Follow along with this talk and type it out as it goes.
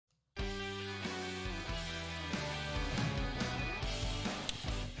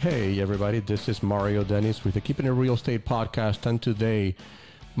Hey everybody, this is Mario Deniz with the Keepin Real Estate podcast, and today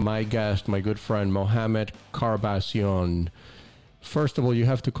my guest, my good friend Mohammad Karbasion. First of all, you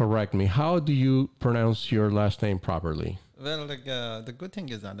have to correct me. How do you pronounce your last name properly? Well, the good thing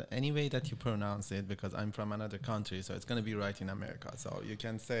is that any way that you pronounce it, because I'm from another country, so it's going to be right in America. So you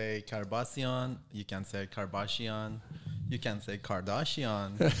can say Karbasion, you can say Karbasion, you can say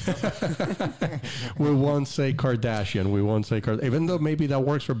Kardashian. We won't say Kardashian. We won't say Kardashian. Even though maybe that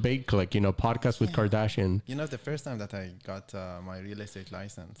works for BaitClick, podcast with Kardashian. You know, the first time that I got my real estate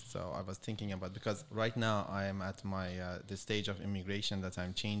license, so I was thinking about, because right now I am at the stage of immigration that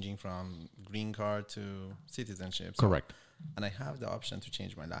I'm changing from green card to citizenship. So, correct. and I have the option to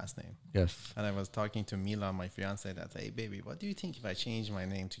change my last name. Yes. And I was talking to Mila, my fiance, that, hey, baby, what do you think if I change my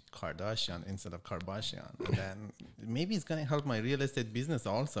name to Kardashian instead of Karbasion? And then maybe it's going to help my real estate business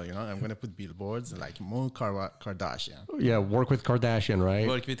also. I'm going to put billboards like more Kardashian. Yeah, work with Kardashian, right?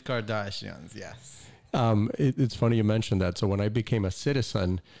 Work with Kardashians, yes. It's funny you mentioned that. So when I became a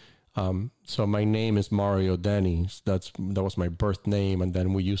citizen, so my name is Mario Deniz. That was my birth name, and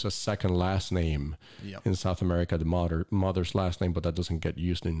then we use a second last name in South America, the mother's last name, but that doesn't get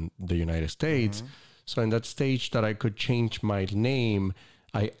used in the United States. Mm-hmm. So in that stage that I could change my name,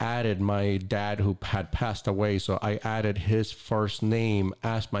 I added my dad who had passed away. So I added his first name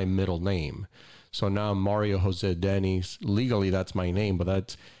as my middle name. So now Mario Jose Deniz. Legally, that's my name, but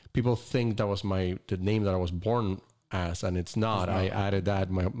that's people think that was the name that I was born as, and it's not. I added that.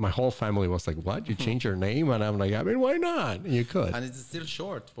 My whole family was like, what? You change your name? And I'm like, why not? You could. And it's still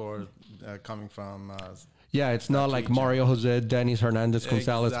short for coming from... yeah, it's not like Mario Jose Deniz Hernandez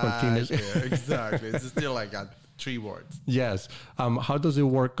Gonzalez Martinez. Exactly. It's still like 3 words. Yes. How does it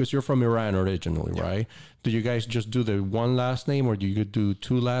work? Because you're from Iran originally, right? Do you guys just do the one last name, or do you do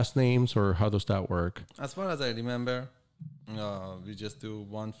 2 last names, or how does that work? As far as I remember, we just do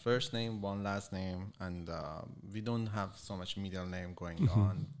 1 first name, 1 last name, and we don't have so much middle name going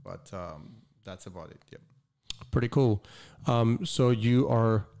on, but that's about it. Yep. Pretty cool. So you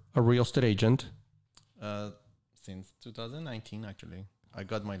are a real estate agent? Since 2019, actually. I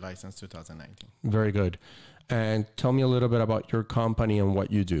got my license 2019. Very good. And tell me a little bit about your company and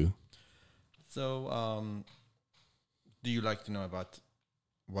what you do. So do you like to know about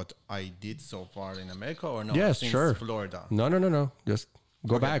what I did so far in America, or no? Yes, since sure. Florida. No. Just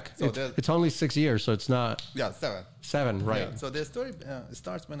go back. So it's only 6 years, so it's not... Yeah, 7. 7, right. Yeah. So the story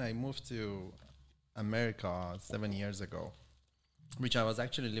starts when I moved to America 7 years ago, which I was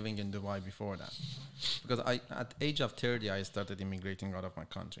actually living in Dubai before that. Because at age of 30, I started immigrating out of my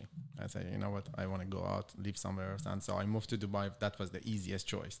country. I said, you know what, I want to go out, live somewhere else. And so I moved to Dubai. That was the easiest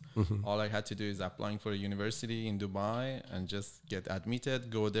choice. Mm-hmm. All I had to do is applying for a university in Dubai and just get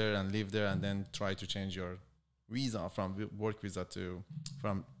admitted, go there and live there, and then try to change your visa from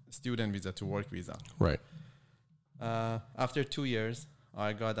student visa to work visa. Right. After 2 years,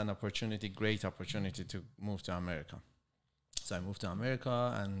 I got an great opportunity to move to America. So I moved to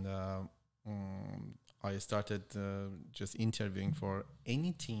America, and I started just interviewing for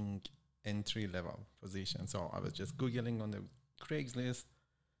anything entry-level position. So I was just Googling on the Craigslist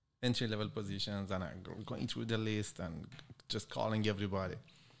entry-level positions, and I'm going through the list and just calling everybody.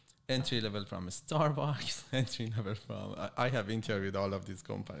 Entry-level from Starbucks, entry-level from... I have interviewed all of these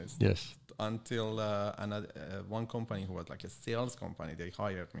companies. Yes. Until one company who was like a sales company, they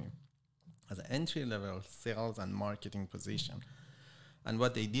hired me as an entry-level sales and marketing position. And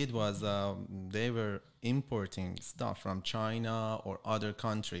what they did was they were importing stuff from China or other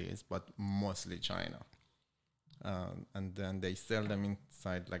countries, but mostly China. And then they sell them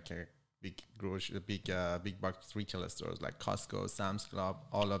inside like a big box retailer stores like Costco, Sam's Club,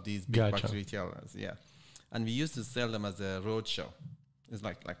 all of these big box retailers. Yeah. And we used to sell them as a roadshow. It's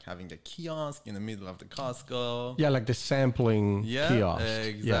like having a kiosk in the middle of the Costco. Yeah, like the sampling kiosk.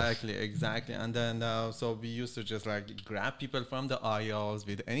 Exactly. And then so we used to just like grab people from the aisles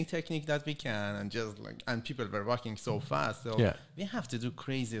with any technique that we can, and just and people were walking so fast. So we have to do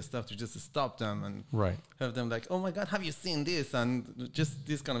crazy stuff to just stop them and have them like, oh my God, have you seen this? And just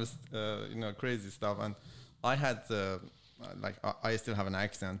this kind of crazy stuff. And I had I still have an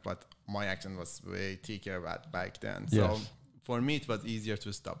accent, but my accent was way thicker back then. So for me, it was easier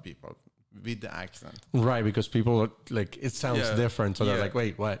to stop people with the accent. Right, because people like, it sounds different. So they're like,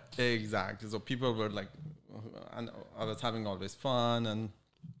 wait, what? Exactly. So people were like, and I was having always fun, and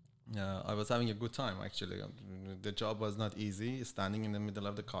I was having a good time, actually. The job was not easy, standing in the middle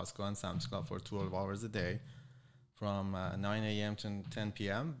of the Costco and Sam's Club for 12 hours a day from 9 a.m. to 10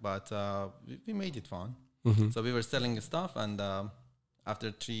 p.m. But we made it fun. Mm-hmm. So we were selling stuff, and after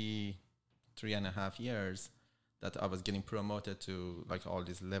 3.5 years, that I was getting promoted to like all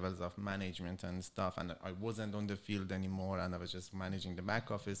these levels of management and stuff, and I wasn't on the field anymore, and I was just managing the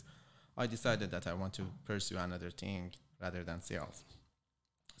back office. I decided that I want to pursue another thing rather than sales.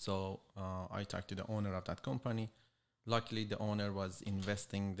 So I talked to the owner of that company. Luckily, the owner was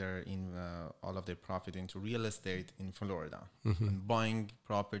investing all of their profit into real estate in Florida and buying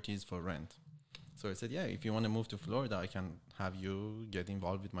properties for rent. So I said, yeah, if you want to move to Florida, I can have you get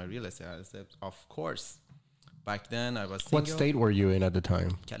involved with my real estate. I said, of course. Back then, I was single. What state were you in at the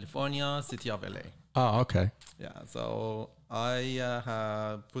time? California, city of LA. Oh, okay. Yeah, so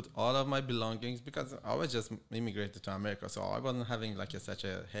I put all of my belongings because I was just immigrated to America, so I wasn't having like such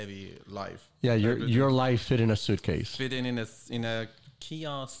a heavy life. Yeah, your life fit in a suitcase. Fitting in a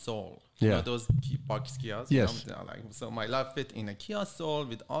Kia Soul. Yeah. You know those box Kias? Yes. You know, so my life fit in a Kia Soul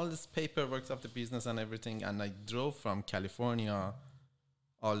with all this paperwork of the business and everything, and I drove from California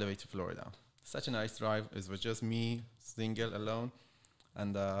all the way to Florida. Such a nice drive. It was just me, single, alone.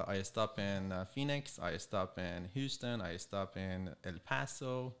 And I stopped in Phoenix, I stopped in Houston, I stopped in El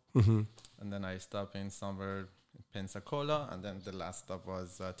Paso, and then I stopped in somewhere in Pensacola, and then the last stop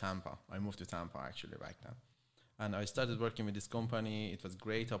was Tampa. I moved to Tampa actually back then. And I started working with this company. It was a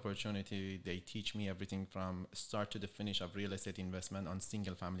great opportunity. They teach me everything from start to the finish of real estate investment on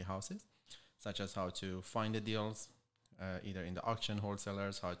single family houses, such as how to find the deals, either in the auction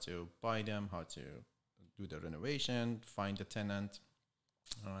wholesalers, how to buy them, how to do the renovation, find the tenant,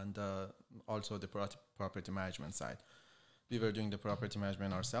 and also the property management side. We were doing the property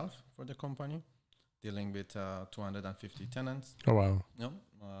management ourselves for the company, dealing with 250 tenants. Oh, wow.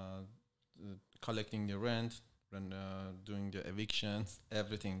 Collecting the rent, and doing the evictions,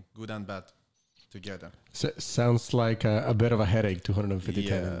 everything, good and bad, together. Sounds like a bit of a headache, 250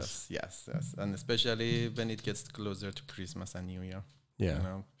 tenants. Yes. And especially when it gets closer to Christmas and New Year. Yeah. You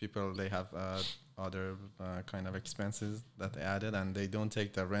know, people, they have other kind of expenses that they added, and they don't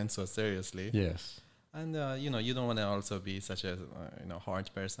take the rent so seriously. Yes. And, you don't want to also be such a, hard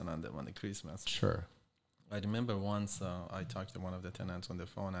person on the Christmas. Sure. I remember once I talked to one of the tenants on the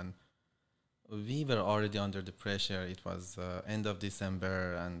phone, and we were already under the pressure. It was end of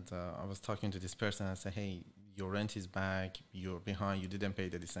December, and I was talking to this person. I said, hey, your rent is back. You're behind. You didn't pay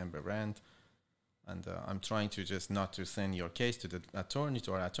the December rent. And I'm trying to just not to send your case to the attorney,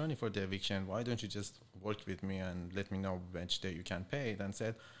 to our attorney for the eviction. Why don't you just work with me and let me know which day you can pay it? And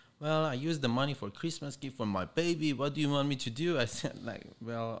said, well, I used the money for Christmas gift for my baby. What do you want me to do? I said,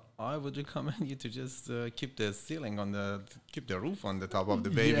 well, I would recommend you to just keep the keep the roof on the top of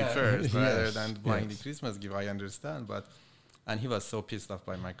the baby first, rather than buying the Christmas gift. I understand, and he was so pissed off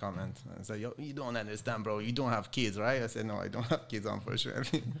by my comment. I said, yo, you don't understand, bro. You don't have kids, right? I said, no, I don't have kids,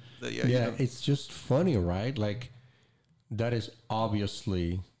 unfortunately. So, it's just funny, right? Like, that is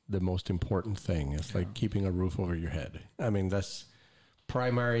obviously the most important thing. It's like keeping a roof over your head. I mean, that's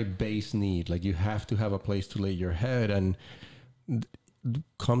primary base need. Like, you have to have a place to lay your head. And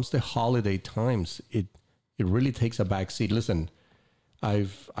comes the holiday times, it really takes a back seat. Listen,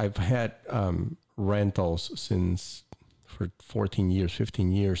 I've had rentals since for 14 years,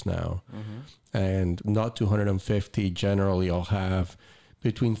 15 years now. And not 250. Generally, I'll have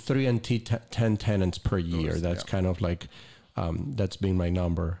between 3 and 10 tenants per year. That's kind of like, that's been my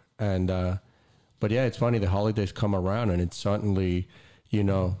number. And, but yeah, it's funny. The holidays come around and it's suddenly,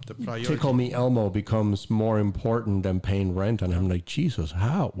 Tickle Me Elmo becomes more important than paying rent. And I'm like, Jesus,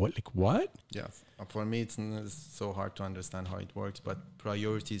 how? What? Yes. For me, it's so hard to understand how it works, but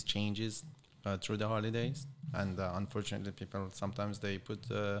priorities changes through the holidays. And unfortunately, people, sometimes they put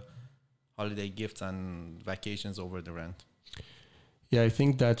holiday gifts and vacations over the rent. Yeah, I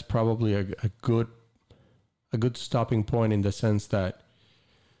think that's probably a good stopping point, in the sense that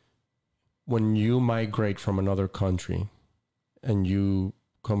when you migrate from another country and you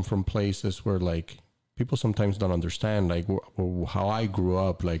come from places where, like, people sometimes don't understand, like how I grew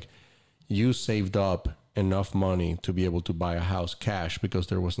up, like, you saved up enough money to be able to buy a house cash because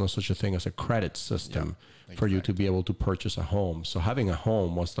there was no such a thing as a credit system for you to be able to purchase a home. So having a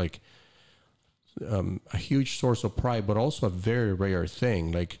home was like a huge source of pride, but also a very rare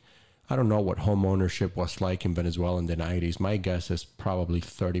thing. Like, I don't know what home ownership was like in Venezuela in the 90s. My guess is probably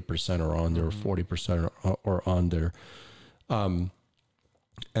 30% or under, or 40% or under. And,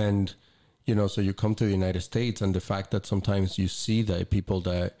 so you come to the United States, and the fact that sometimes you see that people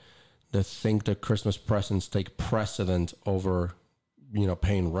that think that Christmas presents take precedent over,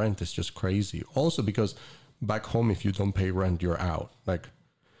 paying rent is just crazy. Also because back home, if you don't pay rent, you're out. Like,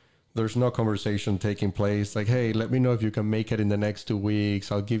 there's no conversation taking place. Like, hey, let me know if you can make it in the next 2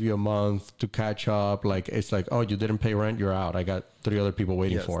 weeks. I'll give you a month to catch up. Like, it's like, oh, you didn't pay rent, you're out. I got 3 other people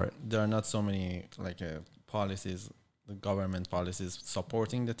waiting for it. There are not so many policies, the government policies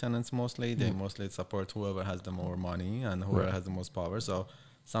supporting the tenants mostly. They mostly support whoever has the more money and whoever has the most power. So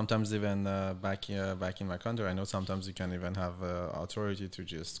sometimes even back in my country, I know sometimes you can even have authority to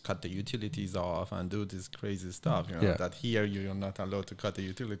just cut the utilities off and do this crazy stuff. You know that here you're not allowed to cut the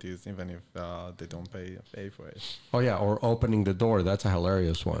utilities even if they don't pay for it. Oh yeah, or opening the door. That's a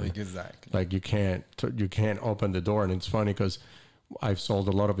hilarious one. Exactly. Like you can't open the door, and it's funny because I've sold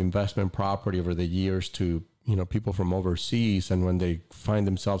a lot of investment property over the years to people from overseas, and when they find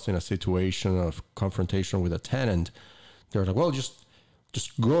themselves in a situation of confrontation with a tenant, they're like, well, just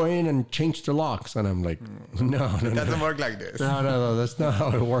go in and change the locks. And I'm like, no, it doesn't work like this. No, that's not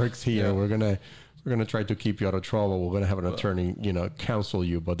how it works here. Yeah. We're gonna try to keep you out of trouble. We're gonna have an attorney, counsel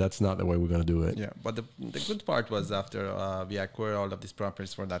you, but that's not the way we're gonna do it. Yeah, but the good part was after we acquired all of these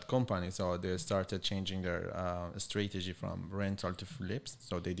properties for that company, so they started changing their strategy from rental to flips.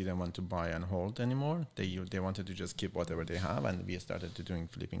 So they didn't want to buy and hold anymore. They wanted to just keep whatever they have, and we started to doing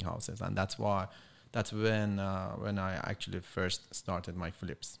flipping houses, and that's when I actually first started my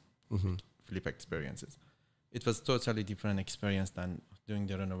flip experiences. It was totally different experience than doing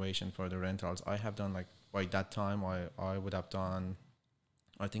the renovation for the rentals. I have done by that time I would have done,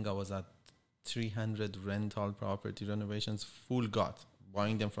 I think I was at 300 rental property renovations, full gut,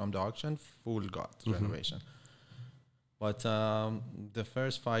 buying them from the auction, full gut renovation. But the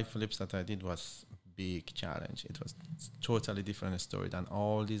first 5 flips that I did was big challenge. It was totally different story than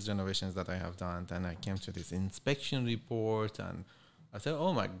all these renovations that I have done. Then I came to this inspection report and I said,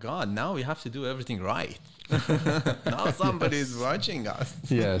 oh my God, now we have to do everything right. Now somebody is watching us.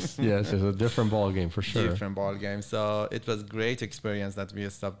 Yes, it's a different ball game for sure. Different ball game. So it was great experience that we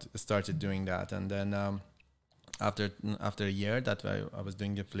started doing that. And then after a year that I was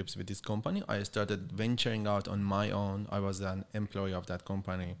doing the flips with this company, I started venturing out on my own. I was an employee of that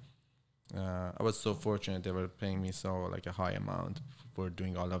company. I was so fortunate they were paying me a high amount for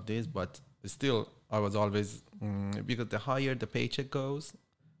doing all of this, but still I was always because the higher the paycheck goes,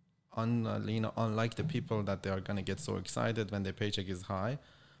 unlike the people that they are gonna get so excited when their paycheck is high,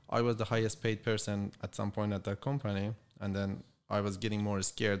 I was the highest paid person at some point at that company, and then I was getting more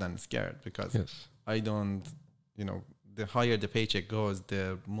scared because I don't, the higher the paycheck goes,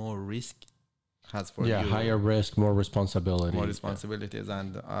 the more risk has for you. Higher risk, more responsibility. More responsibilities,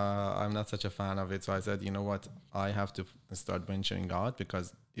 and I'm not such a fan of it. So I said, you know what, I have to start venturing out,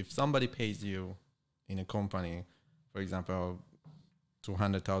 because if somebody pays you in a company, for example,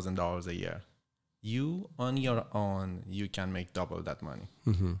 $200,000 a year, you on your own, you can make double that money.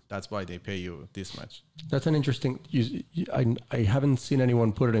 That's why they pay you this much. That's an interesting, I haven't seen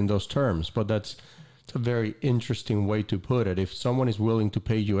anyone put it in those terms, but it's a very interesting way to put it. If someone is willing to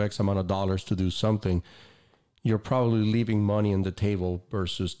pay you X amount of dollars to do something, you're probably leaving money on the table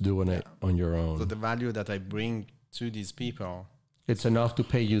versus doing it on your own. So the value that I bring to these people, it's enough to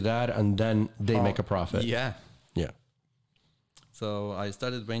pay you that, and then they make a profit. Yeah. Yeah. So I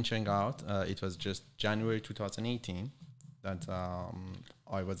started venturing out. It was just January 2018 that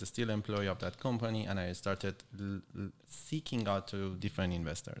I was still employee of that company, and I started seeking out to different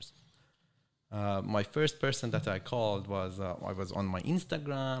investors. My first person that I called was I was on my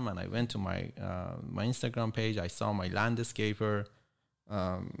Instagram, and I went to my Instagram page. I saw my landscaper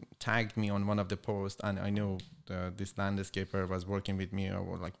tagged me on one of the posts, and I knew this landscaper was working with me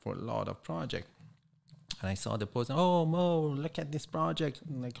for a lot of projects. And I saw the post, oh Mo, look at this project,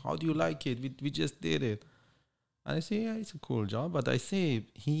 how do you like it? We just did it. And I say, yeah, it's a cool job, but I say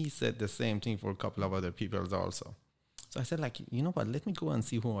he said the same thing for a couple of other people also. So I said, you know what, let me go and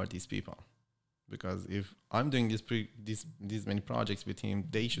see who are these people. Because if I'm doing these many projects with him,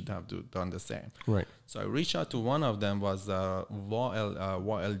 they should have done the same. Right. So I reached out to one of them, was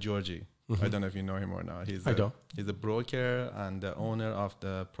Wael Georgie. I don't know if you know him or not. He's a broker and the owner of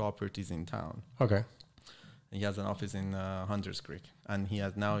the properties in town. Okay. He has an office in Hunters Creek, and he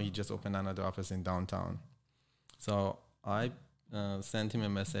just opened another office in downtown. So I sent him a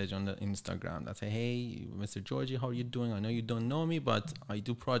message on the Instagram that say, hey, Mr. Georgie, how are you doing? I know you don't know me, but I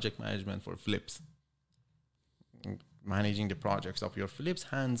do project management for flips. Managing the projects of your flips,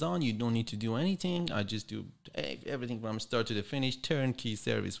 hands-on, you don't need to do anything. I just do everything from start to the finish, turnkey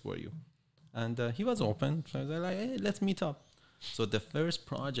service for you. And he was open. So I was like, hey, let's meet up. So the first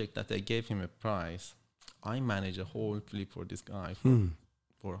project that I gave him a price, I managed a whole flip for this guy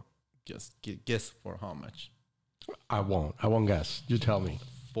for just guess for how much. I won't guess. You tell me.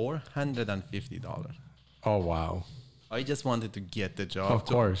 $450. Oh, wow. I just wanted to get the job. Of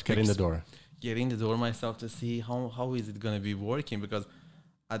course, get in the door. Get in the door myself to see how is it going to be working, because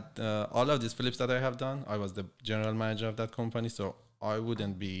at all of these flips that I have done, I was the general manager of that company, so I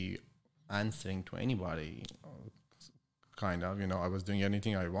wouldn't be answering to anybody. Kind of, I was doing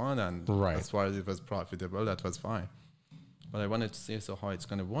anything I want, and as far as it was profitable, that was fine. But I wanted to say, so how it's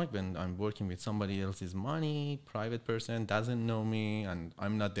going to work when I'm working with somebody else's money, private person, doesn't know me, and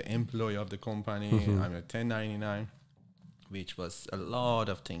I'm not the employee of the company. I'm a 1099, which was a lot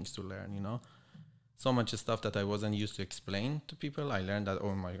of things to learn, So much stuff that I wasn't used to explain to people. I learned that,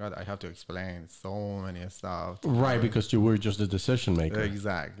 oh my God, I have to explain so many stuff. Right, because you were just the decision maker.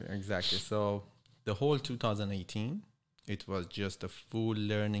 Exactly. So the whole 2018, it was just a full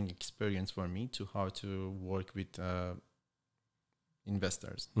learning experience for me to how to work with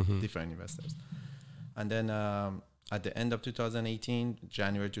investors, different investors. And then at the end of 2018,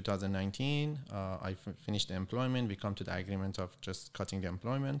 January 2019, I finished the employment. We come to the agreement of just cutting the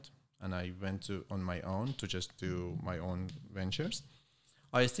employment. And I went on my own to just do my own ventures.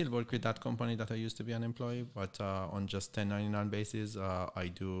 I still work with that company that I used to be an employee, but on just 1099 basis, I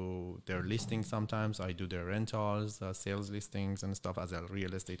do their listings sometimes. I do their rentals, sales listings and stuff as a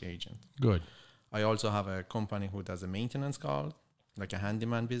real estate agent. Good. I also have a company who does a maintenance call, like a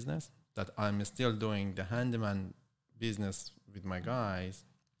handyman business, that I'm still doing the handyman business with my guys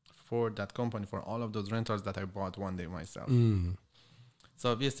for that company, for all of those rentals that I bought one day myself.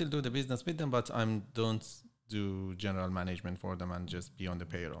 So we still do the business with them, but I don't do general management for them and just be on the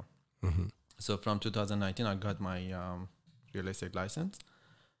payroll. So from 2019, I got my real estate license.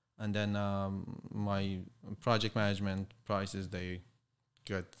 And then my project management prices, they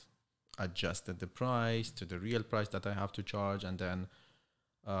got adjusted the price to the real price that I have to charge. And then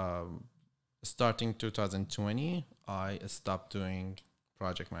starting 2020, I stopped doing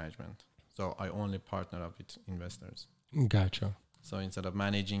project management. So I only partner up with investors. Gotcha. So instead of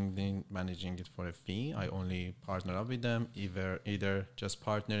managing it for a fee, I only partner up with them. Either just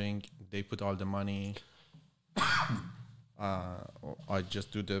partnering, they put all the money, I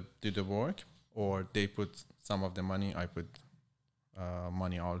just do the work, or they put some of the money, I put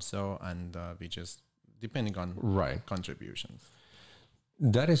money also, and we just depending on contributions.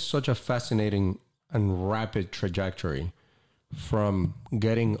 That is such a fascinating and rapid trajectory from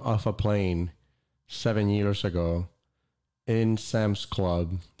getting off a plane 7 years ago in Sam's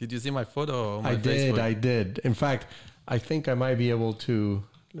Club. Did you see my photo on my I Facebook? did. In fact, I think I might be able to.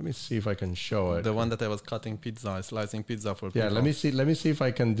 Let me see if I can show it. The one that I was cutting pizza, slicing pizza for people. Yeah, let me see if I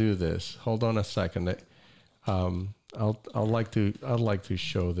can do this. Hold on a second. I'd like to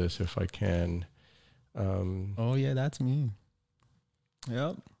show this if I can. Oh yeah, that's me.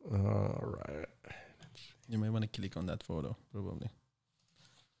 Yep. All right. You may want to click on that photo, probably.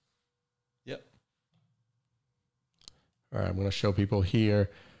 Yep. All right, I'm going to show people here.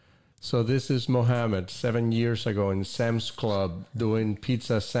 So this is Mohammad 7 years ago in Sam's Club doing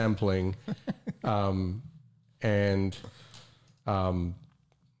pizza sampling.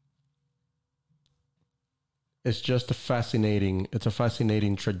 It's just a fascinating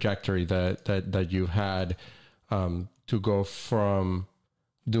trajectory that you've had to go from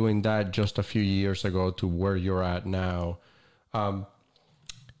doing that just a few years ago to where you're at now. I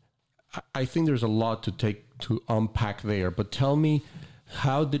think there's a lot to unpack there, but tell me,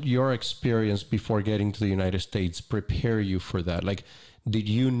 how did your experience before getting to the United States prepare you for that? Like, did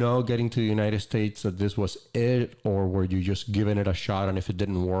you know getting to the United States that this was it, or were you just giving it a shot, and if it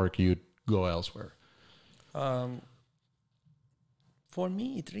didn't work, you'd go elsewhere? For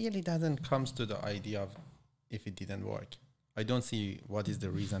me, it really doesn't come to the idea of if it didn't work. I don't see what is the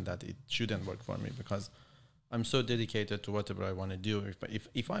reason that it shouldn't work for me, because I'm so dedicated to whatever I want to do.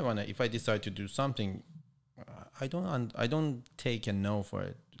 If I decide to do something, I don't take a no for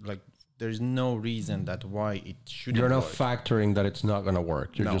it. Like, there's no reason that why it shouldn't You're not work. factoring that it's not going to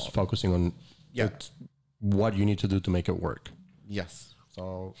work. You're just focusing on what you need to do to make it work. Yes.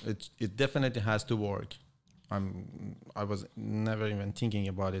 So it definitely has to work. I was never even thinking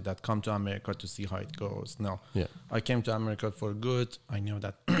about it, that come to America to see how it goes. No. Yeah. I came to America for good. I know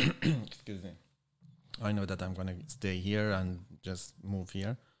that excuse me. I know that I'm going to stay here and just move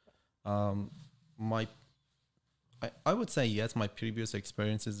here. I would say yes, my previous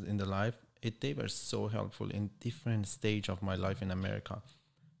experiences in the life, they were so helpful in different stage of my life in America,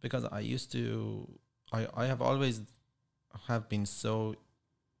 because I have always have been so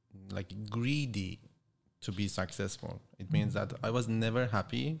like greedy to be successful. It means that I was never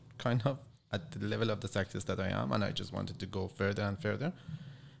happy kind of at the level of the success that I am, and I just wanted to go further and further.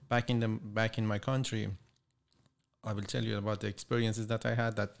 Back in my country, I will tell you about the experiences that I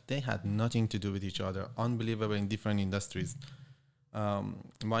had, that they had nothing to do with each other. Unbelievable in different industries.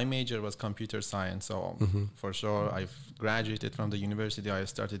 My major was computer science. So for sure, I've graduated from the university. I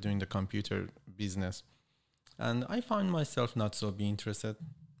started doing the computer business. And I found myself not so be interested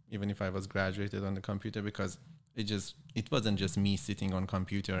even if I was graduated on the computer, because it wasn't just me sitting on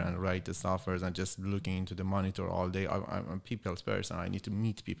computer and write the softwares and just looking into the monitor all day. I'm a people's person. I need to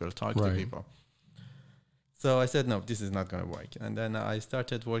meet people, talk to people. So I said, no, this is not going to work. And then I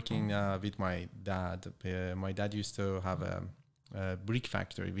started working with my dad. My dad used to have a brick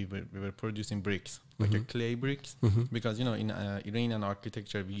factory. We were producing bricks, like a clay bricks, because, you know, in Iranian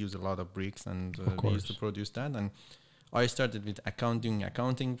architecture, we use a lot of bricks, and we used to produce that. And I started with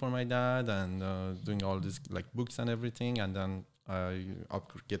accounting for my dad, and doing all this like books and everything. And then I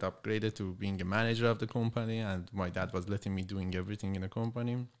get upgraded to being a manager of the company, and my dad was letting me doing everything in the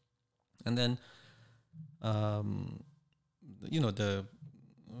company. And then, you know, the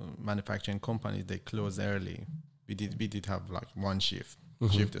manufacturing companies, they close early. We did have like one shift.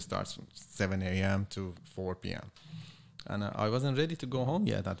 Shift that starts from 7 a.m. to 4 p.m. And I wasn't ready to go home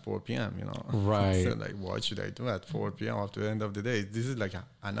yet at 4 p.m., you know. Right. So like, what should I do at 4 p.m. after the end of the day? This is like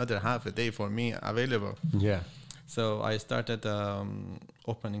another half a day for me available. Yeah. So I started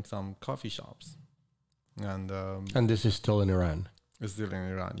opening some coffee shops. And this is still in Iran? It's still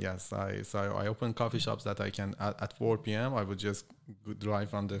in Iran, yes. I opened coffee shops that I can, at 4 p.m., I would just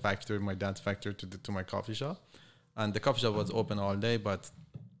drive from the factory, my dad's factory, to my coffee shop. And the coffee shop was open all day, but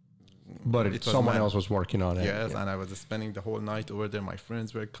someone else was working on it. Yes, and I was spending the whole night over there. My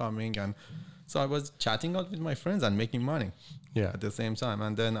friends were coming, and so I was chatting out with my friends and making money at the same time.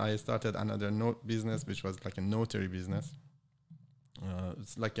 And then I started another business, which was like a notary business.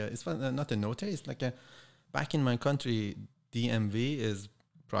 It's not a notary. It's like back in my country, DMV is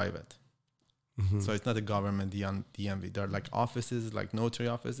private. So it's not a government DMV. There are like offices, like notary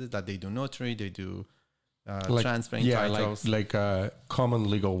offices that they do notary, they do transferring titles. like common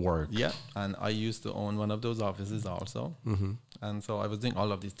legal work. Yeah, and I used to own one of those offices also. And so I was doing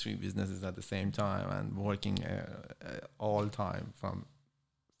all of these 3 businesses at the same time and working all time from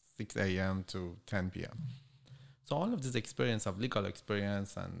 6 a.m. to 10 p.m. So all of this experience of legal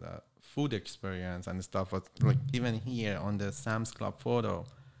experience and food experience and stuff was like, even here on the Sam's Club photo,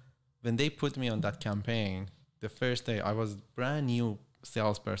 when they put me on that campaign, the first day I was brand new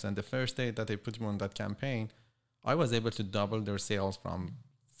salesperson. The first day that they put me on that campaign, I was able to double their sales from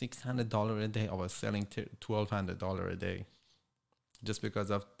 $600 a day. I was selling $1,200 a day, just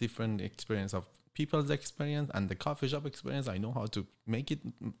because of different experience of people's experience and the coffee shop experience. I know how to make it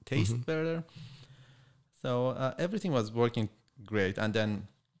taste better. So everything was working great. And then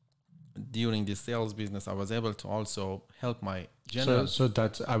during the sales business, I was able to also help my general. So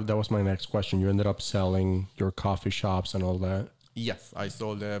that was my next question. You ended up selling your coffee shops and all that? Yes, I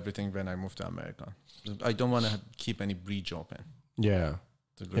sold everything when I moved to America. I don't want to keep any breach open. Yeah.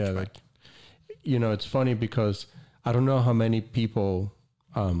 To look back. You know, it's funny because I don't know how many people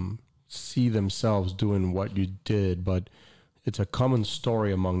see themselves doing what you did, but it's a common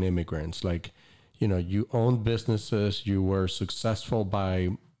story among immigrants. Like, you know, you own businesses, you were successful by,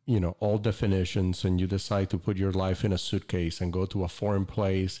 you know, all definitions, and you decide to put your life in a suitcase and go to a foreign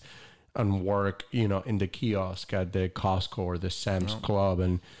place and work, you know, in the kiosk at the Costco or the Sam's Club.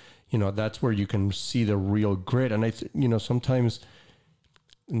 And, you know, that's where you can see the real grit. And you know, sometimes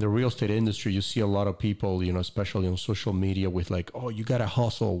in the real estate industry, you see a lot of people, you know, especially on social media with like, oh, you got to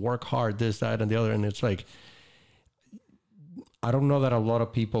hustle, work hard, this, that, and the other. And it's like, I don't know that a lot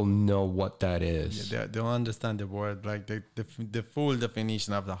of people know what that is. Yeah, they don't understand the word, like the full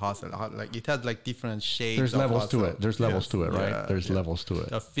definition of the hustle. Like it has like different shades. There's levels to it. There's levels to it, right? Yeah, There's levels to it.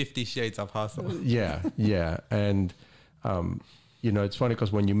 There are 50 shades of hustle. Yeah. And, you know, it's funny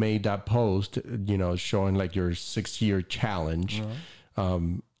because when you made that post, you know, showing like your 6-year challenge,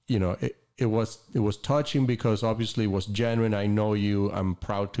 you know, it was touching because obviously it was genuine. I know you. I'm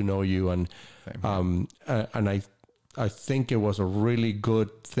proud to know you. And I think it was a really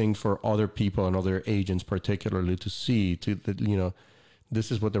good thing for other people and other agents particularly to see, you know,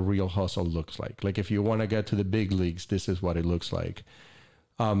 this is what the real hustle looks like. Like if you want to get to the big leagues, this is what it looks like.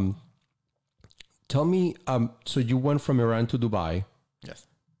 Tell me, so you went from Iran to Dubai. Yes.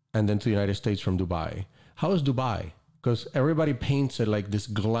 And then to the United States from Dubai. How is Dubai? Because everybody paints it like this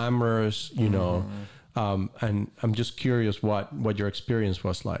glamorous, you know, and I'm just curious what your experience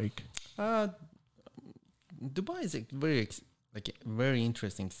was like. Dubai is a very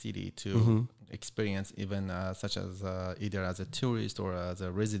interesting city to experience, even such as either as a tourist or as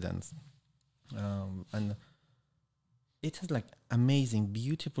a resident. And it has like amazing,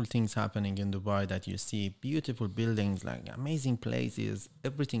 beautiful things happening in Dubai that you see, beautiful buildings, like amazing places,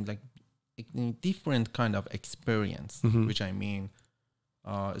 everything like a different kind of experience, which I mean,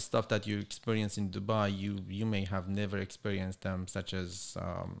 stuff that you experience in Dubai, you may have never experienced them, such as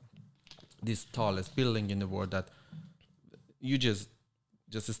this tallest building in the world that you just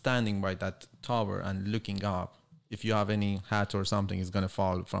just standing by that tower and looking up, if you have any hat or something is going to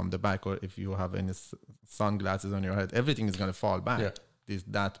fall from the back, or if you have any sunglasses on your head, everything is going to fall back. Yeah. It's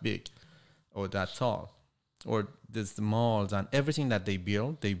that big or that tall. Or this malls and everything that they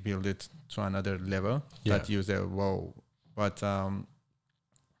build it to another level that you say, whoa. But and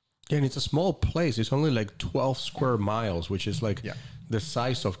it's a small place. It's only like 12 square miles, which is like the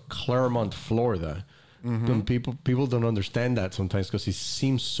size of Claremont, Florida. And people don't understand that sometimes because it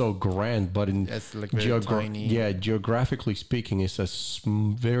seems so grand, but in it's like very tiny. Geographically speaking, it's a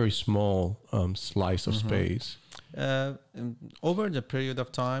very small slice of space. Over the period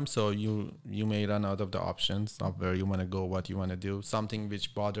of time, so you may run out of the options of where you want to go, what you want to do. Something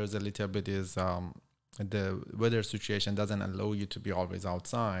which bothers a little bit is the weather situation doesn't allow you to be always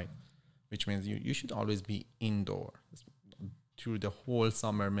outside, which means you should always be indoor. Through the whole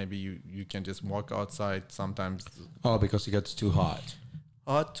summer, maybe you can just walk outside sometimes. Oh, because it gets too hot.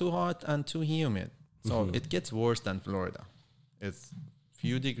 Too hot and too humid. So it gets worse than Florida. It's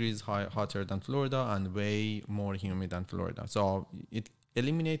few degrees hotter than Florida and way more humid than Florida. So it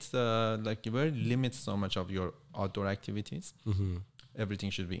eliminates limits so much of your outdoor activities. Everything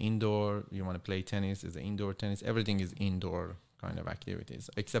should be indoor. You want to play tennis, is indoor tennis. Everything is indoor kind of activities,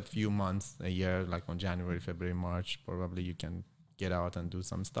 except few months a year, like on January, February, March, probably you can get out and do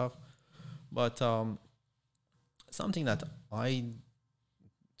some stuff. But something that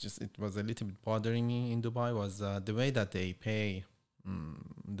it was a little bit bothering me in Dubai was the way that they pay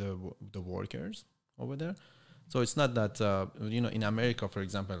the workers over there. So it's not that in America, for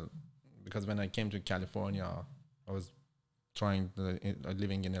example, because when I came to California, I was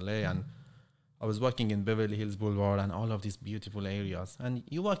living in LA, and I was walking in Beverly Hills Boulevard and all of these beautiful areas. And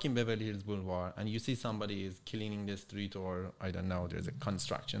you walk in Beverly Hills Boulevard and you see somebody is cleaning the street, or I don't know, there's a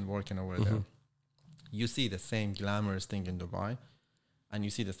construction working over there. You see the same glamorous thing in Dubai, and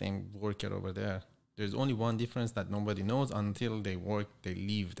you see the same worker over there. There's only one difference that nobody knows until they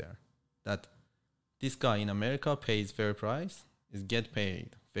live there. That this guy in America pays fair price, get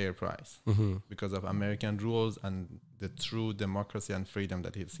paid fair price because of American rules and the true democracy and freedom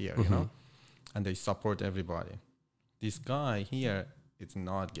that is here, you know? And they support everybody. This guy here, it's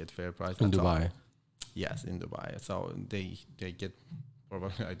not get fair price in Dubai. Yes, in Dubai. So they get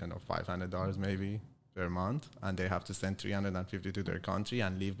probably, I don't know, $500 maybe per month, and they have to send 350 to their country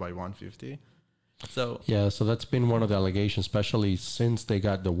and live by 150. So that's been one of the allegations, especially since they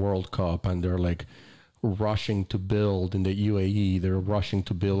got the World Cup and they're like rushing to build in the UAE. They're rushing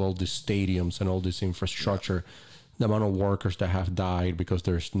to build all these stadiums and all this infrastructure. The amount of workers that have died because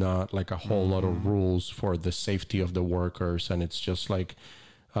there's not like a whole lot of rules for the safety of the workers, and it's just like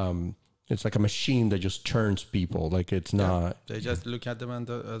it's like a machine that just turns people. Like it's not. They just look at them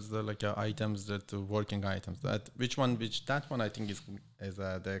as items, that working items. That one I think is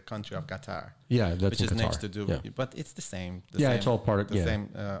the country of Qatar. Yeah, that's which is Qatar. next to do, but it's the same. It's all part of the same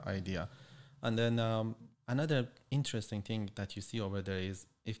idea. And then another interesting thing that you see over there is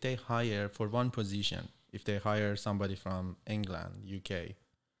if they hire for one position. If they hire somebody from England, UK,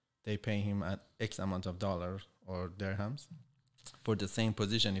 they pay him at X amount of dollars or dirhams. For the same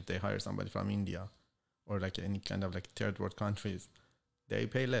position, if they hire somebody from India or like any kind of like third world countries, they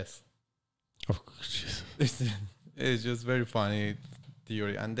pay less. Of course. It's just very funny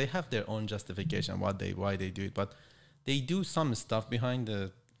theory, and they have their own justification why they do it, but they do some stuff behind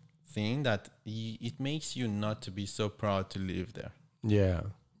the scene that it makes you not to be so proud to live there.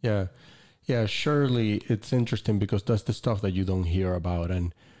 Yeah, surely it's interesting because that's the stuff that you don't hear about.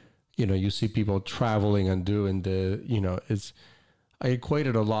 And, you see people traveling and doing I equate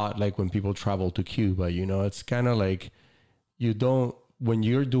it a lot like when people travel to Cuba, it's kind of like when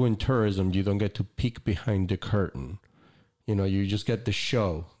you're doing tourism, you don't get to peek behind the curtain. You just get the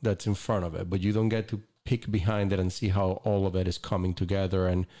show that's in front of it, but you don't get to peek behind it and see how all of it is coming together.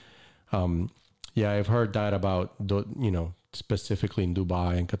 And, I've heard that about, specifically in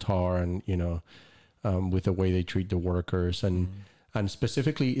Dubai and Qatar and, with the way they treat the workers. And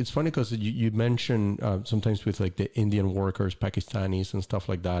specifically, it's funny because you mentioned sometimes with like the Indian workers, Pakistanis and stuff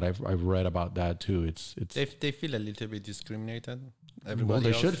like that. I've read about that too. It's they feel a little bit discriminated. Well,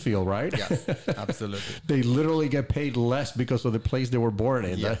 they should feel, right? Yes, absolutely. They literally get paid less because of the place they were born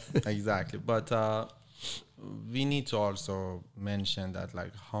in. Yeah, exactly. But we need to also mention that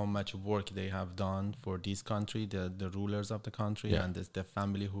like how much work they have done for this country, the rulers of the country, and the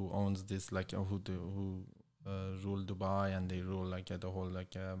family who owns this, like who rule Dubai, and they rule like the whole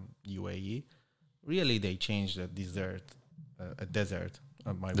UAE. Really, they changed a desert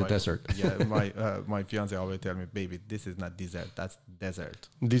My the wife, desert. yeah, my fiance always tell me, baby, this is not dessert, that's desert.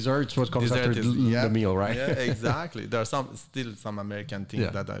 Dessert's what comes Dessert after is, the meal, right? Yeah, exactly. There are still some American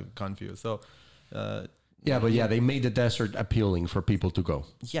things that I confuse. So, they made the desert appealing for people to go.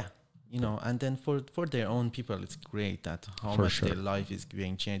 Yeah, and then for their own people, it's great that how much their life is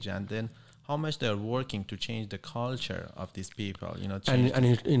being changed, and then how much they're working to change the culture of these people, and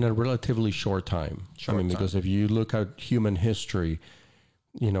in a relatively short time. Because if you look at human history,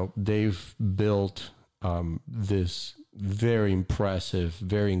 they've built this very impressive,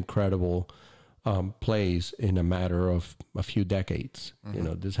 very incredible place in a matter of a few decades.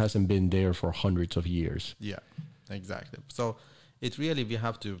 This hasn't been there for hundreds of years. Yeah, exactly. So it really, we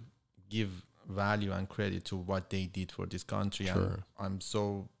have to give value and credit to what they did for this country. Sure. And I'm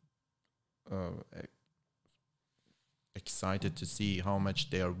so excited to see how much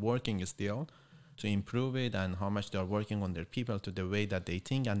they are working still to improve it, and how much they are working on their people to the way that they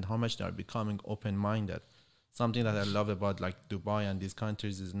think, and how much they are becoming open-minded. Something that I love about like Dubai and these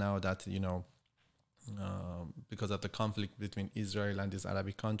countries is now that, because of the conflict between Israel and these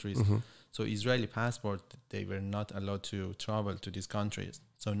Arabic countries, so Israeli passport, they were not allowed to travel to these countries.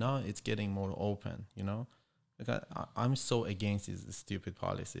 So now it's getting more open, because I'm so against these stupid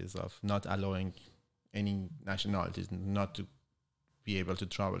policies of not allowing any nationalities not to be able to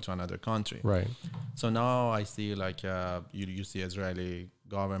travel to another country. Right. So now I see like you see Israeli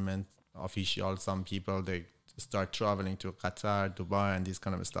government officials, some people, they start traveling to Qatar, Dubai, and this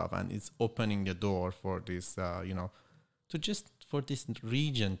kind of stuff, and it's opening the door for this, to just for this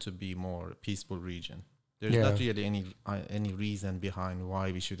region to be more peaceful region. There's not really any reason behind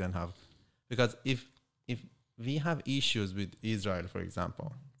why we shouldn't have, because if we have issues with Israel, for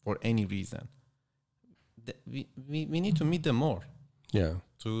example, for any reason, we need to meet them more. Yeah.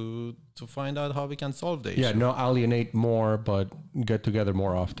 To find out how we can solve the issue. Yeah, no alienate more, but get together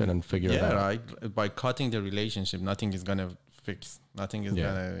more often and figure it out. Yeah, right. By cutting the relationship, nothing is gonna fix. Nothing is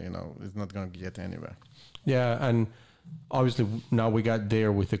gonna, it's not gonna get anywhere. Yeah, and obviously now we got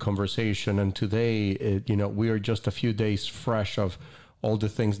there with the conversation, and today, we are just a few days fresh of all the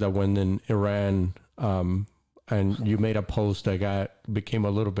things that went in Iran. And you made a post that became a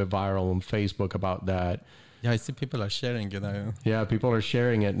little bit viral on Facebook about that. Yeah, I see people are sharing it. Yeah, people are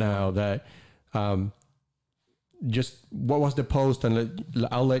sharing it now. That just what was the post? And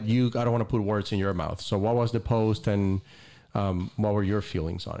I'll let you. I don't want to put words in your mouth. So what was the post, and what were your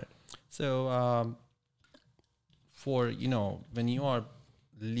feelings on it? So for when you are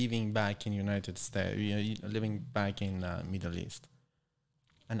living back in United States, living back in Middle East,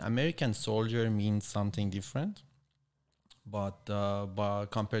 an American soldier means something different. But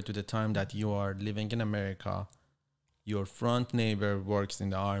compared to the time that you are living in America, your front neighbor works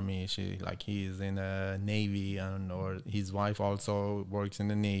in the army. He is in the Navy, or his wife also works in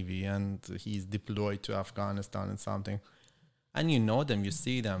the Navy, and he's deployed to Afghanistan and something. And you know them, you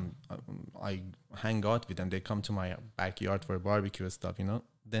see them. I hang out with them. They come to my backyard for barbecue stuff.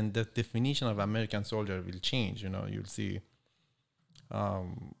 Then the definition of American soldier will change. You'll see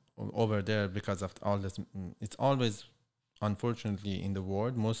over there, because of all this. It's always, unfortunately, in the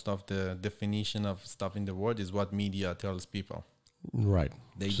world, most of the definition of stuff in the world is what media tells people. Right.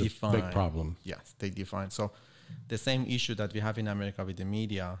 They it's define. A big problem. Yes, they define. So the same issue that we have in America with the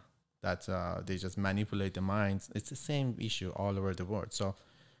media, that they just manipulate the minds, it's the same issue all over the world. So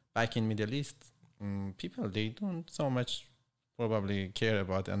back in Middle East, people, they don't so much probably care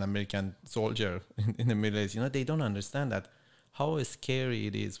about an American soldier in the Middle East. They don't understand that how scary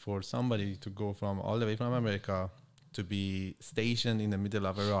it is for somebody to go from all the way from America to be stationed in the middle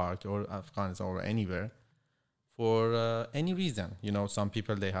of Iraq or Afghanistan or anywhere for any reason. Some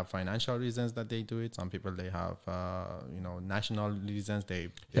people, they have financial reasons that they do it. Some people, they have, national reasons.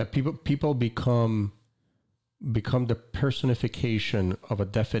 People become the personification of a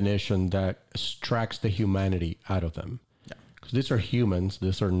definition that extracts the humanity out of them. Yeah. Because these are humans.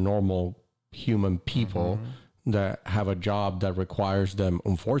 These are normal human people that have a job that requires them,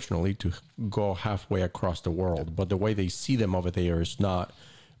 unfortunately, to go halfway across the world. But the way they see them over there is not,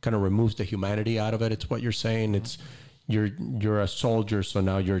 kind of removes the humanity out of it. It's what you're saying. It's you're a soldier, so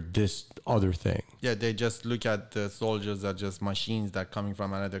now you're this other thing. Yeah, they just look at the soldiers as just machines that coming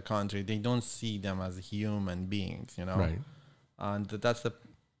from another country. They don't see them as human beings, Right. And that's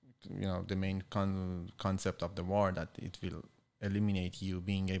the main concept of the war, that it will eliminate you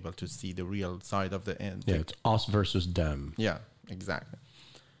being able to see the real side of the end. Yeah, it's us versus them. Yeah, exactly.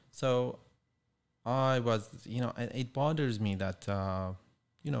 So I was, it bothers me that,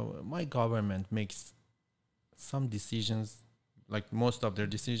 my government makes some decisions, like most of their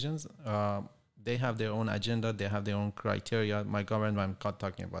decisions, they have their own agenda, they have their own criteria. My government, I'm not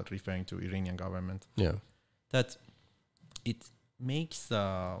talking about referring to Iranian government. Yeah. That it makes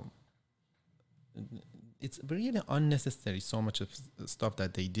it's really unnecessary, so much of stuff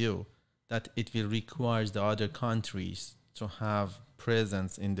that they do, that it will require the other countries to have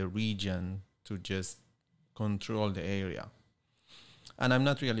presence in the region to just control the area. And I'm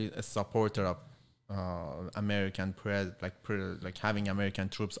not really a supporter of American like having American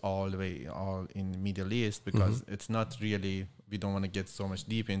troops all in Middle East, because it's not really, we don't want to get so much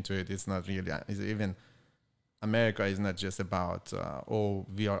deep into it. It's not really, even America is not just about,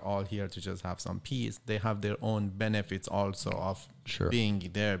 we are all here to just have some peace. They have their own benefits also of being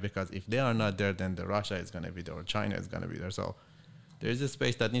there, because if they are not there, then the Russia is going to be there, or China is going to be there. So there is a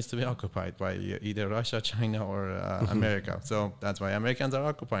space that needs to be occupied by either Russia, China, or America. So that's why Americans are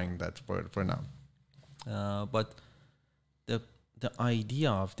occupying that for now. But the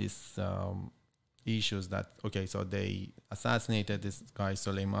idea of this issues that, okay, so they assassinated this guy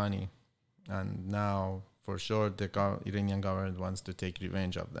Soleimani, and now for sure the Iranian government wants to take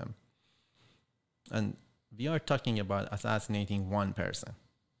revenge of them. And we are talking about assassinating one person,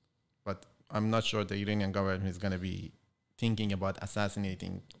 but I'm not sure the Iranian government is going to be thinking about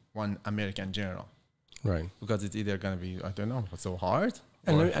assassinating one American general. Right. Because it's either going to be, I don't know, so hard.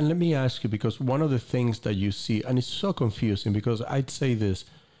 And let me ask you, because one of the things that you see, and it's so confusing, because I'd say this.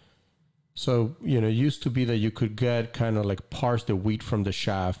 So, it used to be that you could get kind of like parse the wheat from the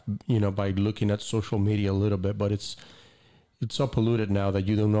chaff, by looking at social media a little bit, but it's so polluted now that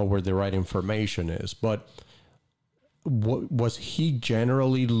you don't know where the right information is. But was he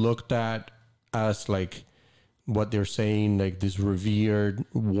generally looked at as like what they're saying, like this revered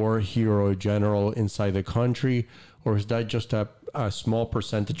war hero general inside the country? Or is that just a small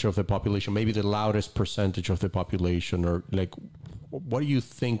percentage of the population, maybe the loudest percentage of the population? Or like, what do you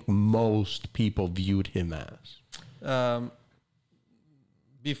think most people viewed him as?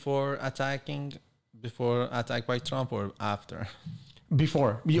 Before attack by Trump, or after?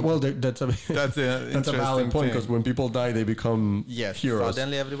 Before. Well, that's a valid point, because when people die, they become heroes.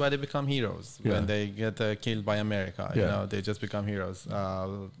 Suddenly everybody become heroes when they get killed by America. They just become heroes.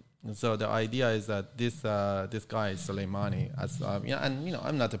 So the idea is that this guy Soleimani,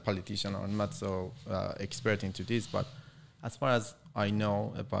 I'm not a politician, or I'm not so expert into this, but as far as I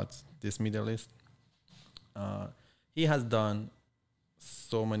know about this Middle East, he has done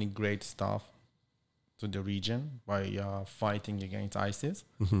so many great stuff to the region by fighting against ISIS.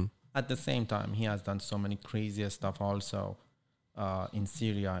 Mm-hmm. At the same time, he has done so many crazy stuff also in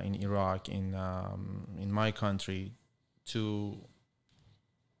Syria, in Iraq, in my country, to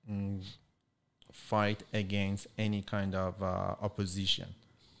fight against any kind of oppositions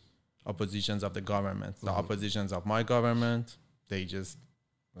of the government. The oppositions of my government, they just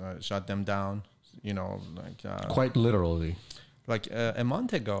shut them down, quite literally. Like a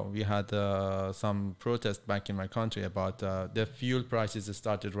month ago, we had some protest back in my country about the fuel prices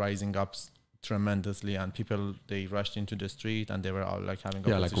started rising up tremendously, and people, they rushed into the street, and they were all like having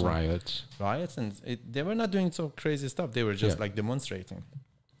like riots, and they were not doing so crazy stuff. They were just like demonstrating,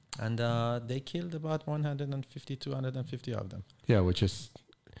 and they killed about 150, 250 of them. Yeah, which is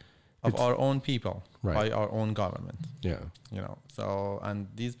of our own people, by our own government. Yeah, So, and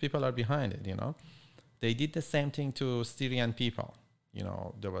these people are behind it. They did the same thing to Syrian people.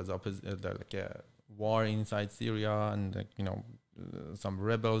 There was like a war inside Syria, and some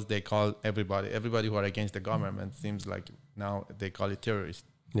rebels. They call everybody who are against the government, seems like now they call it terrorist.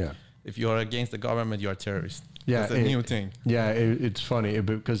 Yeah. If you are against the government, you are terrorist. Yeah, it's a new thing. Yeah, it's funny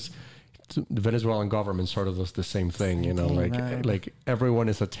because the Venezuelan government sort of does the same thing. Like everyone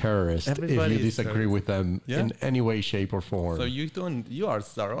is a terrorist if you disagree with them in any way, shape, or form. So you are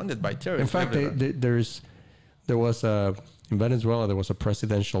surrounded by terrorists. In fact, there was in Venezuela there was a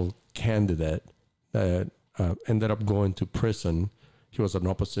presidential candidate that ended up going to prison. He was an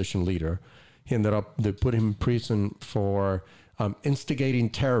opposition leader. They put him in prison for instigating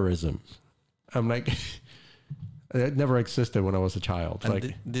terrorism. I'm like. It never existed when I was a child.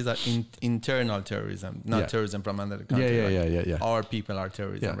 And these are internal terrorism, not terrorism from another country. Yeah. Our people are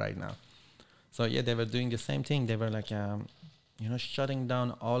terrorism right now. So they were doing the same thing. They were like, shutting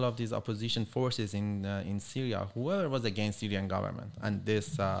down all of these opposition forces in Syria, whoever was against Syrian government. And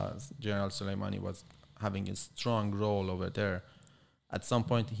this General Soleimani was having a strong role over there. At some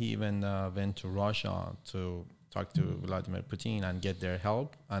point, he even went to Russia to talk to Vladimir Putin and get their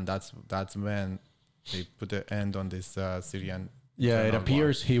help. And that's when they put an end on this Syrian. Yeah, it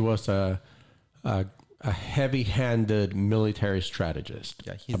appears he was a heavy-handed military strategist.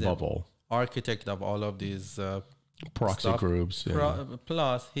 Yeah, he's above all architect of all of these proxy groups. Yeah.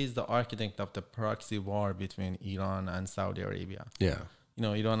 Plus, he's the architect of the proxy war between Iran and Saudi Arabia. Yeah.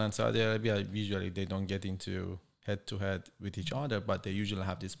 Iran and Saudi Arabia, usually they don't get into head-to-head with each other, but they usually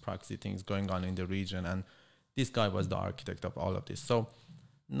have these proxy things going on in the region. And this guy was the architect of all of this. So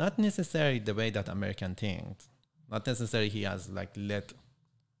not necessarily the way that American thinks. Not necessarily he has led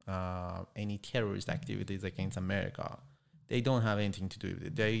any terrorist activities against America. They don't have anything to do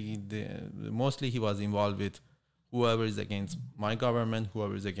with it. Mostly he was involved with whoever is against my government,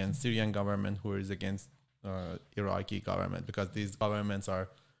 whoever is against Syrian government, whoever is against Iraqi government, because these governments are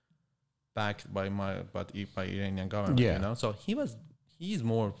backed by Iranian government. Yeah. So he's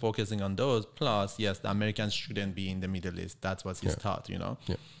more focusing on those. Plus, yes, the Americans shouldn't be in the Middle East. That's what he's taught. Yeah.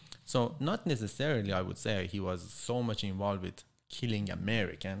 So not necessarily, I would say he was so much involved with killing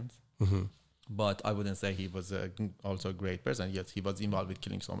Americans, but I wouldn't say he was also a great person. Yes, he was involved with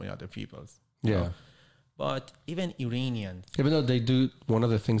killing so many other peoples. Yeah. But even Iranians, even though they do, one of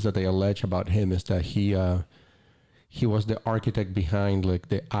the things that they allege about him is that he was the architect behind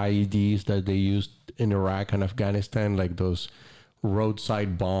the IEDs that they used in Iraq and Afghanistan, those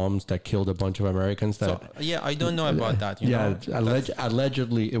roadside bombs that killed a bunch of Americans. I don't know about that.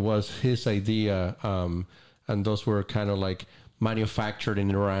 Allegedly it was his idea, and those were kind of manufactured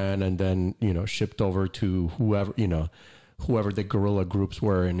in Iran and then shipped over to whoever the guerrilla groups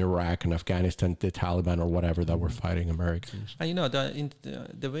were in Iraq and Afghanistan, the Taliban or whatever that were fighting Americans. And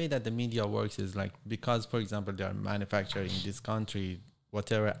the way that the media works is because, for example, they are manufactured in this country,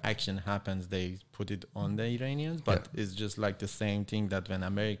 whatever action happens, they put it on the Iranians. But it's just the same thing that when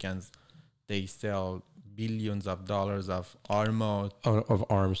Americans, they sell billions of dollars of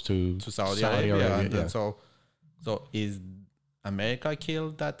arms to Saudi Arabia. So is America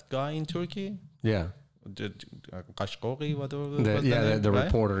killed that guy in Turkey? Yeah. Kashkogi, whatever. The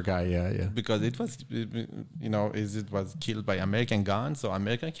reporter guy, yeah. Because it was, it was killed by American guns, so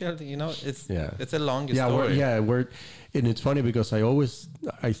American killed. It's a long story. And it's funny because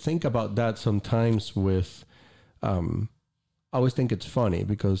I think about that sometimes with, I always think it's funny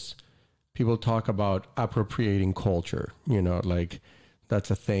because people talk about appropriating culture.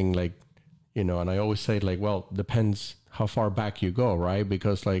 That's a thing. And I always say well, depends how far back you go, right?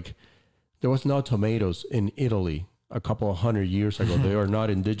 Because there was no tomatoes in Italy a couple of 100 years ago. They are not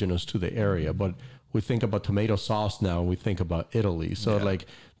indigenous to the area, but we think about tomato sauce now and we think about Italy. So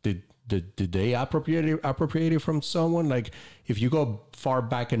did they appropriate it from someone? If you go far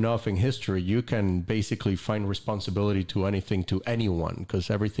back enough in history, you can basically find responsibility to anything, to anyone, because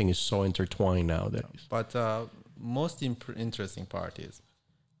everything is so intertwined nowadays. But most interesting part is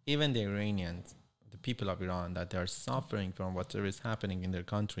even the Iranians, people of Iran, that they are suffering from whatever is happening in their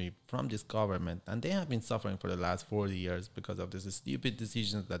country from this government, and they have been suffering for the last 40 years because of these stupid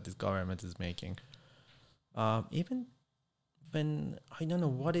decisions that this government is making. Even when I don't know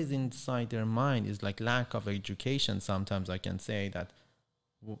what is inside their mind is lack of education. Sometimes I can say that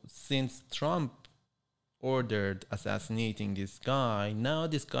since Trump ordered assassinating this guy, now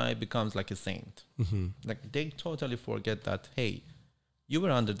this guy becomes a saint. They totally forget that, hey, you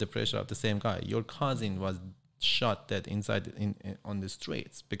were under the pressure of the same guy. Your cousin was shot dead on the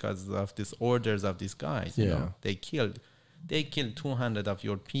streets because of these orders of these guys. They killed 200 of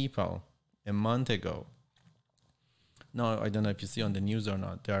your people a month ago. Now, I don't know if you see on the news or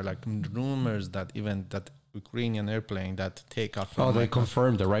not. There are rumors that even that Ukrainian airplane that take off. They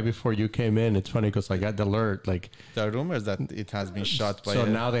confirmed it right before you came in. It's funny because I got the alert. There are rumors that it has been shot by. So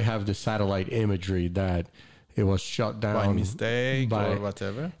now they have the satellite imagery that it was shut down by mistake or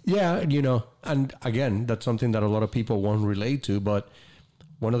whatever. Yeah, and again, that's something that a lot of people won't relate to. But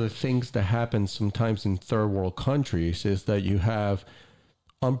one of the things that happens sometimes in third world countries is that you have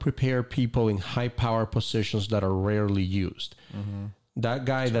unprepared people in high power positions that are rarely used. That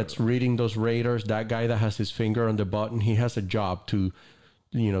guy that's reading those radars, that guy that has his finger on the button, he has a job to,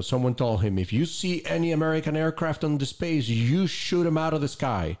 someone told him, if you see any American aircraft on the space, you shoot him out of the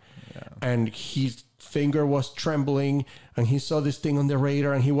sky. Yeah. And his finger was trembling and he saw this thing on the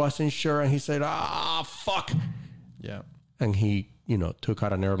radar and he wasn't sure and he said, fuck. Yeah. And he, took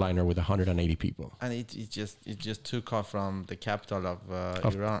out an airliner with 180 people. And it just took off from the capital of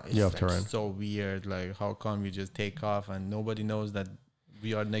Iran. It's Tehran. So weird. How come you just take off and nobody knows that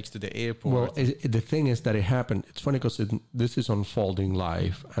we are next to the airport? Well, the thing is that it happened. It's funny because this is unfolding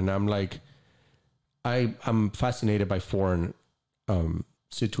live. And I'm I'm fascinated by foreign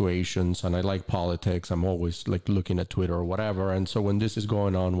situations and I like politics. I'm always looking at Twitter or whatever. And so when this is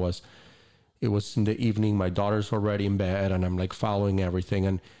going on it was in the evening, my daughter's already in bed and I'm following everything.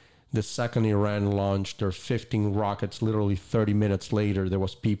 And the second Iran launched their 15 rockets, literally 30 minutes later, there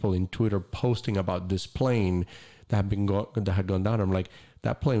was people in Twitter posting about this plane that had gone down. I'm like,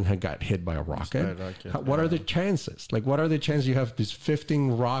 that plane had got hit by a rocket. What are the chances? Like, what are the chances you have these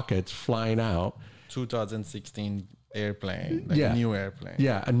 15 rockets flying out? 2016 airplane, like a new airplane.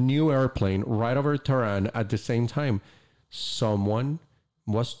 Yeah, a new airplane right over Tehran at the same time. Someone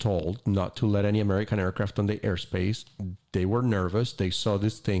was told not to let any American aircraft on the airspace. They were nervous. They saw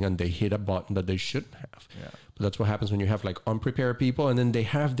this thing and they hit a button that they shouldn't have. Yeah. But that's what happens when you have like unprepared people, and then they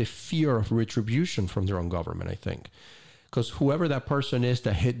have the fear of retribution from their own government, I think. Because whoever that person is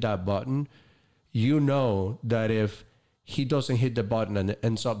that hit that button, you know that if he doesn't hit the button and it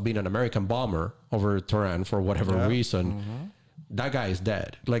ends up being an American bomber over Tehran for whatever reason, that guy is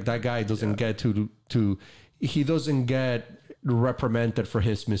dead. Like, that guy doesn't get he doesn't get reprimanded for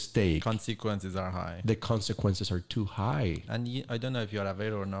his mistake. Consequences are high. The consequences are too high. And I don't know if you're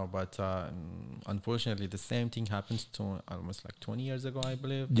aware or not, but unfortunately, the same thing happens to almost like 20 years ago, I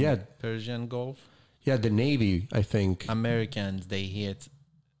believe. Yeah. Persian Gulf. Yeah, the Navy, I think. Americans, they hit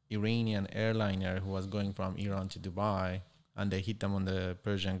Iranian airliner who was going from Iran to Dubai, and they hit them on the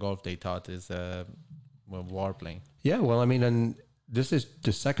Persian Gulf. They thought is a warplane. Yeah, well, I mean, and this is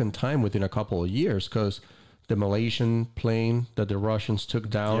the second time within a couple of years, because the Malaysian plane that the Russians took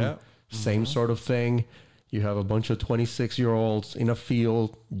down, same sort of thing. You have a bunch of 26-year-olds in a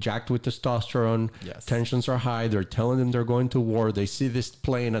field, jacked with testosterone. Yes. Tensions are high. They're telling them they're going to war. They see this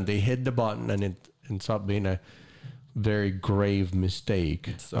plane and they hit the button, and it ends up being a very grave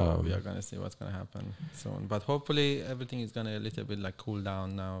mistake. So we are going to see what's going to happen soon. But hopefully everything is going to a little bit like cool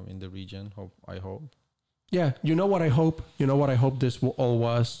down now in the region. I hope. Yeah. You know what I hope? You know what I hope this all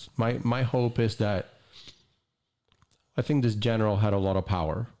was? My hope is that I think this general had a lot of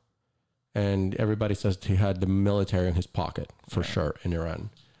power. And everybody says he had the military in his pocket, for sure, in Iran.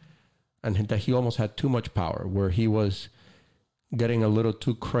 And that he almost had too much power, where he was getting a little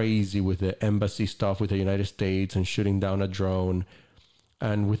too crazy with the embassy stuff with the United States and shooting down a drone.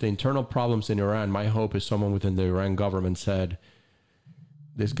 And with the internal problems in Iran, my hope is someone within the Iran government said,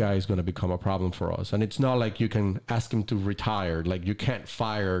 this guy is going to become a problem for us. And it's not like you can ask him to retire. Like, you can't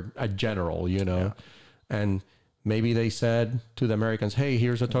fire a general, you know? Yeah. And maybe they said to the Americans, hey,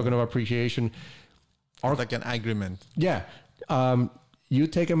 here's a token of appreciation. It's like an agreement. Yeah. You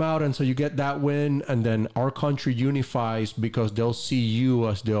take them out, and so you get that win, and then our country unifies because they'll see you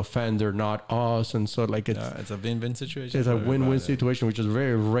as the offender, not us. And so, like, it's a win-win situation. It's a win-win situation, which is a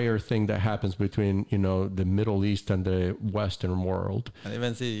very rare thing that happens between, you know, the Middle East and the Western world. And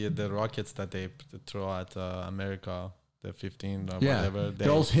even see the rockets that they throw at America, the 15 or whatever. They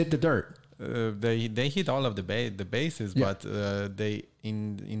all hit the dirt. They hit all of the bases, but they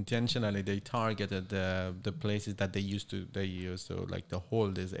intentionally they targeted the places that they used to like to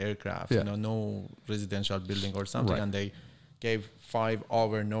hold these aircraft. You know, no residential building or something, and they gave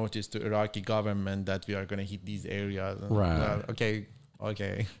 5-hour notice to Iraqi government that we are going to hit these areas. Right.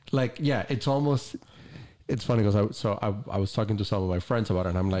 Okay. Like, yeah, it's funny because I was talking to some of my friends about it,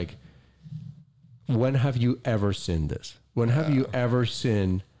 and I'm like, when have you ever seen this? When have you ever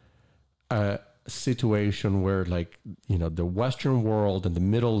seen a situation where, like, you know, the Western world and the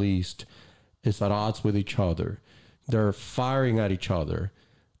Middle East is at odds with each other? They're firing at each other,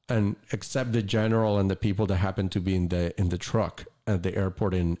 and except the general and the people that happen to be in the truck at the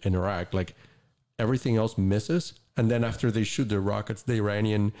airport in Iraq, like, everything else misses. And then after they shoot the rockets, the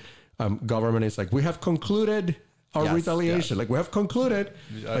Iranian government is like, we have concluded our retaliation. Like, we have concluded.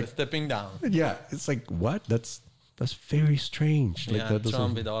 We are stepping down. Yeah, it's like, what? That's very strange. Like, that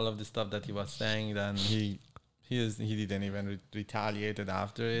Trump, with all of the stuff that he was saying, then he didn't even retaliate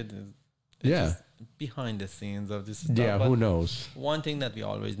after it. It's just behind the scenes of this stuff. Yeah, who knows? One thing that we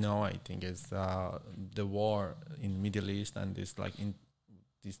always know, I think, is the war in the Middle East and this, like, in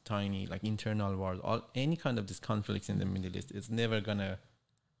these tiny, like, internal wars. Any kind of this conflicts in the Middle East is never gonna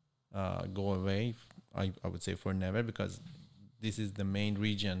go away. I would say for never, because this is the main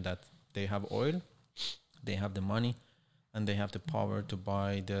region that they have oil. They have the money, and they have the power to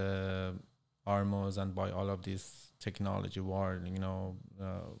buy the armors and buy all of this technology,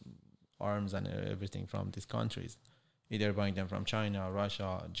 arms and everything from these countries, either buying them from China,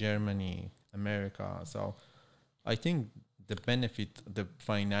 Russia, Germany, America. So I think the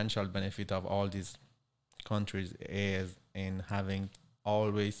financial benefit of all these countries is in having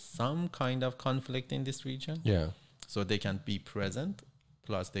always some kind of conflict in this region. Yeah. So they can be present,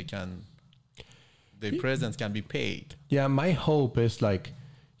 plus their presence can be paid. Yeah, my hope is, like,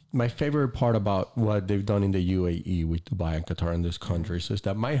 my favorite part about what they've done in the UAE with Dubai and Qatar and these countries is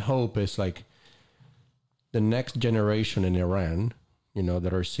that my hope is, like, the next generation in Iran, you know,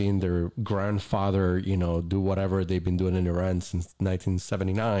 that are seeing their grandfather, you know, do whatever they've been doing in Iran since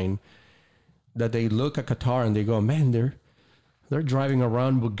 1979. that they look at Qatar and they go, man, they're driving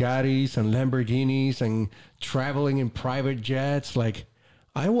around Bugattis and Lamborghinis and traveling in private jets. Like,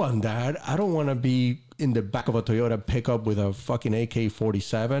 I want that. I don't want to be in the back of a Toyota pickup with a fucking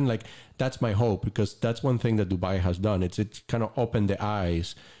AK-47. Like, that's my hope, because that's one thing that Dubai has done. It's kind of opened the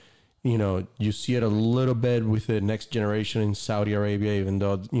eyes. You know, you see it a little bit with the next generation in Saudi Arabia, even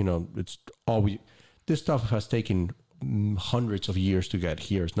though, you know, it's always, this stuff has taken hundreds of years to get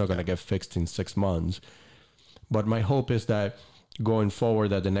here. It's not going to get fixed in 6 months. But my hope is that going forward,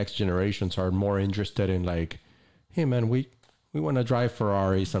 that the next generations are more interested in, like, hey man, we want to drive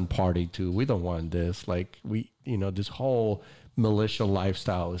Ferraris and party too. We don't want this. Like, you know, this whole militia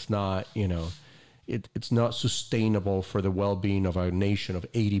lifestyle is not, you know, it's not sustainable for the well-being of a nation of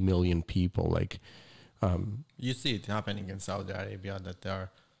 80 million people. Like, you see it happening in Saudi Arabia, that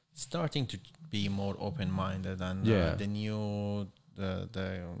they're starting to be more open-minded, and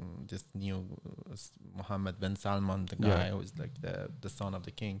this new Mohammad bin Salman, the guy who is like the son of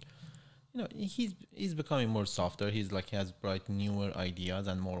the king, you know, he's becoming more softer. He has brought newer ideas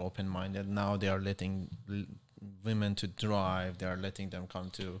and more open-minded. Now they are letting women to drive. They are letting them come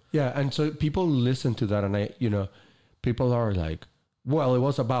to. Yeah, and so people listen to that, and people are like, well, it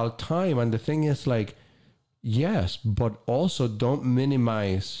was about time. And the thing is, like, yes, but also don't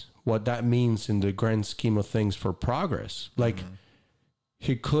minimize what that means in the grand scheme of things for progress. Like,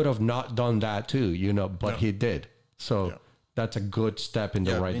 he could have not done that too, you know, but he did. So that's a good step in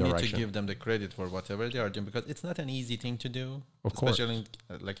the right direction. We need to give them the credit for whatever they are doing, because it's not an easy thing to do. Of course. Especially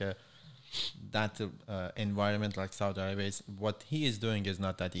in that environment like Saudi Arabia. What he is doing is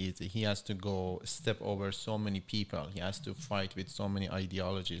not that easy. He has to go step over so many people. He has to fight with so many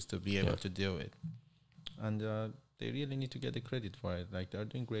ideologies to be able to do it. And they really need to get the credit for it. Like, they're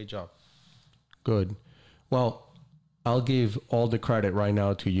doing a great job. Good. Well, I'll give all the credit right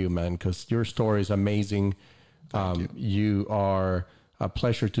now to you, man, because your story is amazing. You are a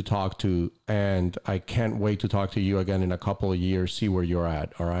pleasure to talk to, and I can't wait to talk to you again in a couple of years, see where you're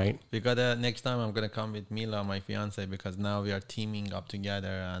at. All right. Next time I'm gonna come with Mila, my fiance, because now we are teaming up together,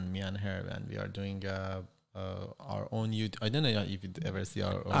 and me and her, and we are doing our own YouTube. I don't know if you ever see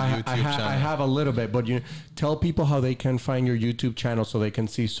our own YouTube channel. I have a little bit, but you tell people how they can find your YouTube channel so they can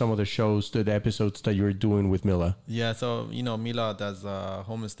see some of the shows, the episodes that you're doing with Mila. Yeah, so, you know, Mila does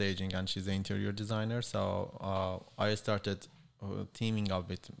home staging, and she's an interior designer. So I started teaming up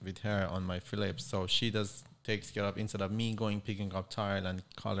with her on my Philips. So she takes care of, instead of me picking up tile and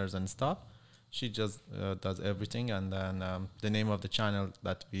colors and stuff, she just does everything. And then the name of the channel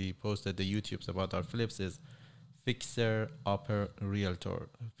that we posted, the YouTubes about our Philips, is Fixer Upper Realtors.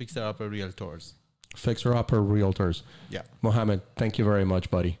 Fixer Upper Realtors. Yeah. Mohammad, thank you very much,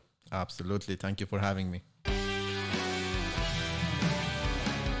 buddy. Absolutely. Thank you for having me.